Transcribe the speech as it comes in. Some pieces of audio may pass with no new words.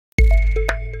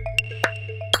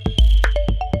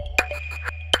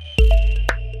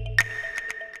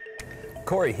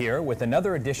Corey here with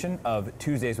another edition of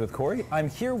Tuesdays with Corey. I'm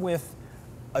here with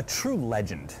a true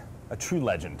legend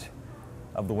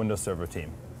of the Windows Server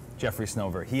team, Jeffrey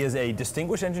Snover. He is a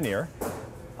distinguished engineer,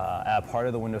 a part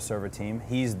of the Windows Server team.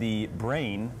 He's the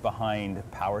brain behind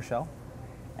PowerShell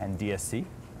and DSC.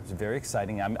 It's very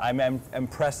exciting. I'm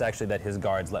impressed actually that his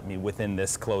guards let me within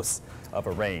this close of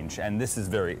a range, and this is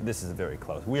very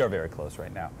close. We are very close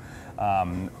right now.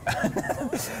 And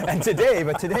today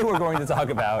we're going to talk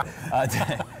about.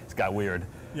 It's got weird.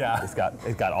 Yeah.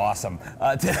 It got awesome.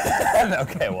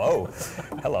 Okay, whoa.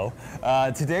 Hello.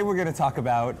 Today we're going to talk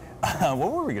about,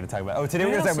 what were we going to talk about? Oh, today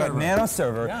we're going to talk about Nano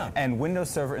Server and Windows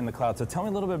Server in the cloud. So tell me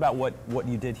a little bit about what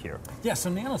you did here. Yeah, so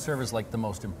Nano Server is like the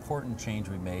most important change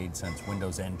we made since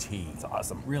Windows NT. It's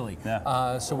awesome. Really.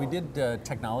 Yeah. So we did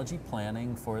technology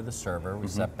planning for the server. We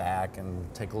step back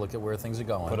and take a look at where things are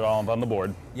going. Put it all on the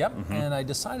board. Yep, and I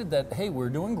decided that, hey, we're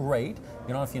doing great.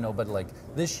 You know, if you know, but like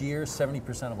this year,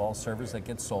 70% of all servers that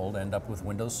get sold end up with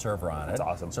Windows Server on it. That's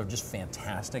awesome. So just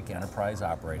fantastic enterprise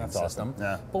operating system. Awesome.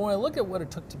 Yeah. But when I look at what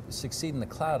it took to succeed in the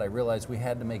cloud, I realized we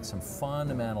had to make some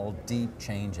fundamental, deep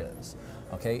changes.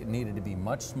 Okay, it needed to be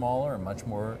much smaller and much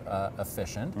more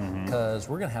efficient, because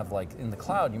we're going to have, like, in the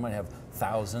cloud, you might have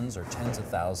thousands or tens of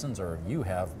thousands, or you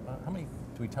have, how many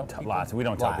do we tell people? Lots. We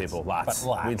don't tell people. Lots. But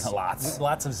lots. We tell lots.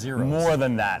 Lots of zeros. More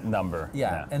than that number.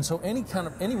 Yeah, and so any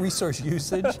resource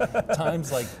usage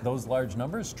times like those large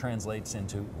numbers translates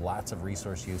into lots of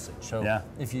resource usage. So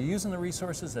if you're using the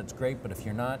resources, that's great, but if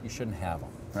you're not, you shouldn't have them.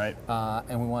 Right.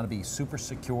 And we want to be super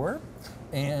secure,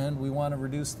 and we want to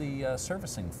reduce the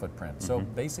servicing footprint. So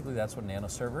basically that's what Nano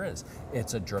Server is.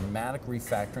 It's a dramatic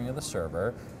refactoring of the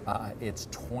server. It's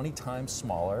 20 times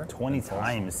smaller. 20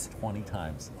 times? 20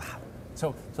 times. Wow.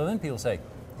 So then people say,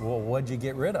 well, what'd you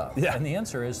get rid of? Yeah. And the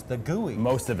answer is the GUI.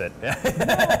 Most of it. No,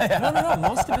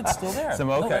 most of it's still there.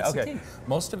 Okay, that's the key.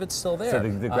 Most of it's still there. So the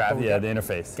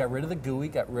interface. Got rid of the GUI,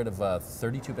 got rid of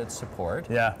 32-bit support,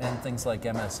 and things like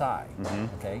MSI.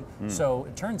 Okay, so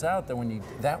it turns out that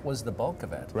that was the bulk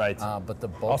of it. Right. But the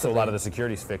bulk also, of a lot of the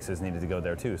security fixes needed to go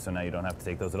there too, so now you don't have to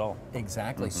take those at all.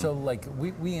 Exactly. So like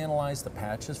we analyzed the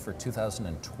patches for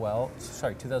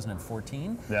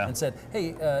 2014, and said,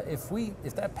 hey,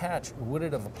 if that patch would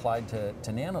it have applied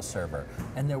to Nano Server,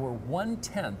 and there were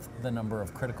 1/10 the number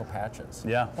of critical patches.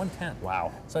 Yeah. 1/10.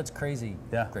 Wow. So that's crazy.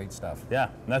 Yeah. Great stuff. Yeah,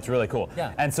 that's really cool.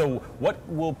 Yeah. And so what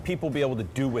will people be able to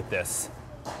do with this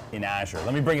in Azure?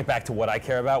 Let me bring it back to what I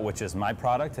care about, which is my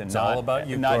product, and all about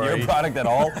you, not Corey. your product at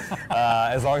all.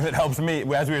 As long as it helps me,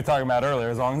 as we were talking about earlier,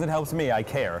 as long as it helps me, I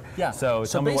care. Yeah. So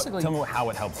tell me how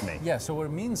it helps me. Yeah. So what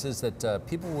it means is that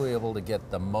people will be able to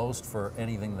get the most for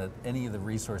any of the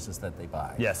resources that they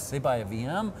buy. Yes. They buy a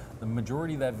VM. The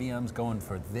majority of that VM's going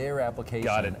for their application.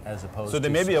 Got it. As opposed to. So they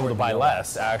may be able to buy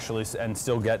less actually, and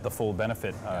still get the full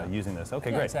benefit using this.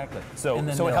 Okay, great. Exactly. So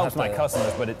it helps my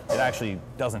customers, but it actually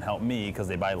doesn't help me because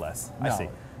they buy less. I see.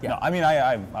 Yeah. No, I mean,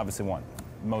 I obviously want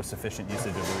most efficient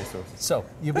usage of the resources. So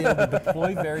you'll be able to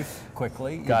deploy very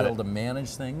quickly. You'll be able to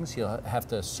manage things. You'll have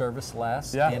to service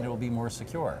less, and it will be more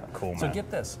secure. Cool, So man.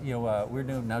 get this. You know, we're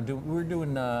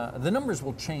doing the numbers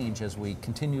will change as we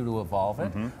continue to evolve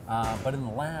it. But in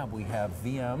the lab, we have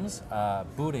VMs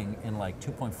booting in like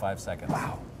 2.5 seconds.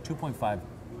 Wow. 2.5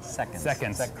 seconds.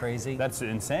 Seconds. Is that crazy? That's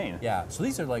insane. Yeah. So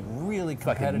these are like really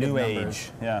competitive new numbers.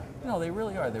 age. Yeah. No, they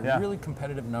really are. They're really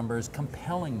competitive numbers,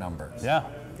 compelling numbers. Yeah.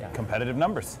 Competitive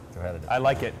numbers. Competitive. I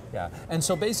like it. Yeah, and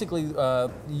so basically,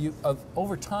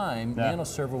 over time, Nano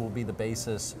Server will be the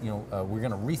basis. You know, we're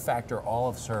going to refactor all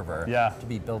of Server to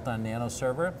be built on Nano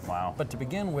Server. Wow. But to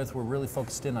begin with, we're really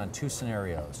focused in on two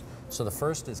scenarios. So the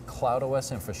first is Cloud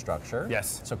OS infrastructure.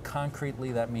 Yes. So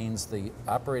concretely, that means the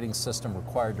operating system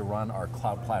required to run our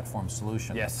cloud platform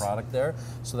solution, the product there.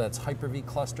 So that's Hyper-V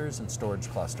clusters and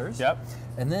storage clusters. Yep.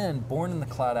 And then born in the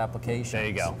cloud applications. There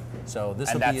you go. So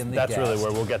this will be in the that's really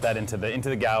where we'll get that into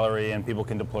the gallery, and people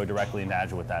can deploy directly into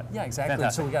Azure with that. Yeah, exactly.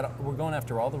 Fantastic. So we're going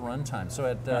after all the runtime. So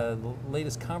at the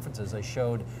latest conferences, I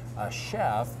showed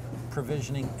Chef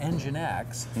provisioning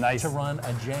Nginx to run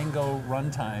a Django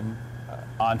runtime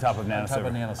on top of Nano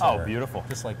Server. Oh, beautiful.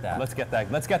 Just like that. Let's get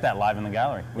that live in the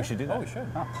gallery. We should do that. Oh, we should.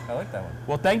 Oh. I like that one.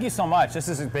 Well, thank you so much. This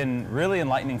has been really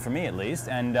enlightening for me, at least.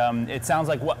 And it sounds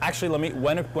like, well, actually,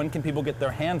 when can people get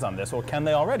their hands on this, or can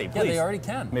they already? Please. Yeah, they already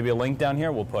can. Maybe a link down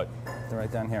here. We'll put it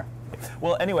right down here.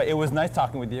 Well, anyway, it was nice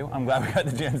talking with you. I'm glad we got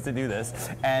the chance to do this.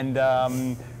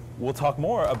 And we'll talk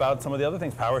more about some of the other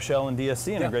things, PowerShell and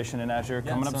DSC integration in Azure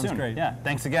coming up soon. Great. Yeah,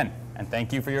 thanks again. And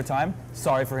thank you for your time.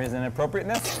 Sorry for his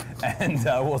inappropriateness. And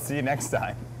we'll see you next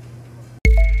time.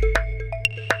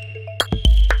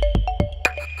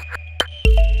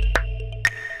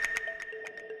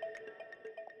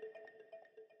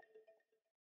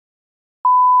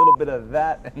 little bit of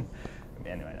that.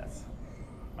 Anyway, that's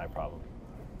my problem.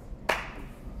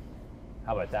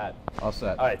 How about that? All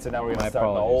set. All right, so now we're going to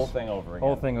start the whole thing over again.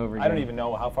 Whole thing over again. I don't even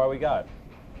know how far we got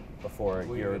before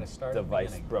your gonna start at the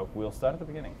device beginning. broke. We'll start at the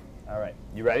beginning. All right,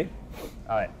 you ready?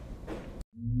 All right.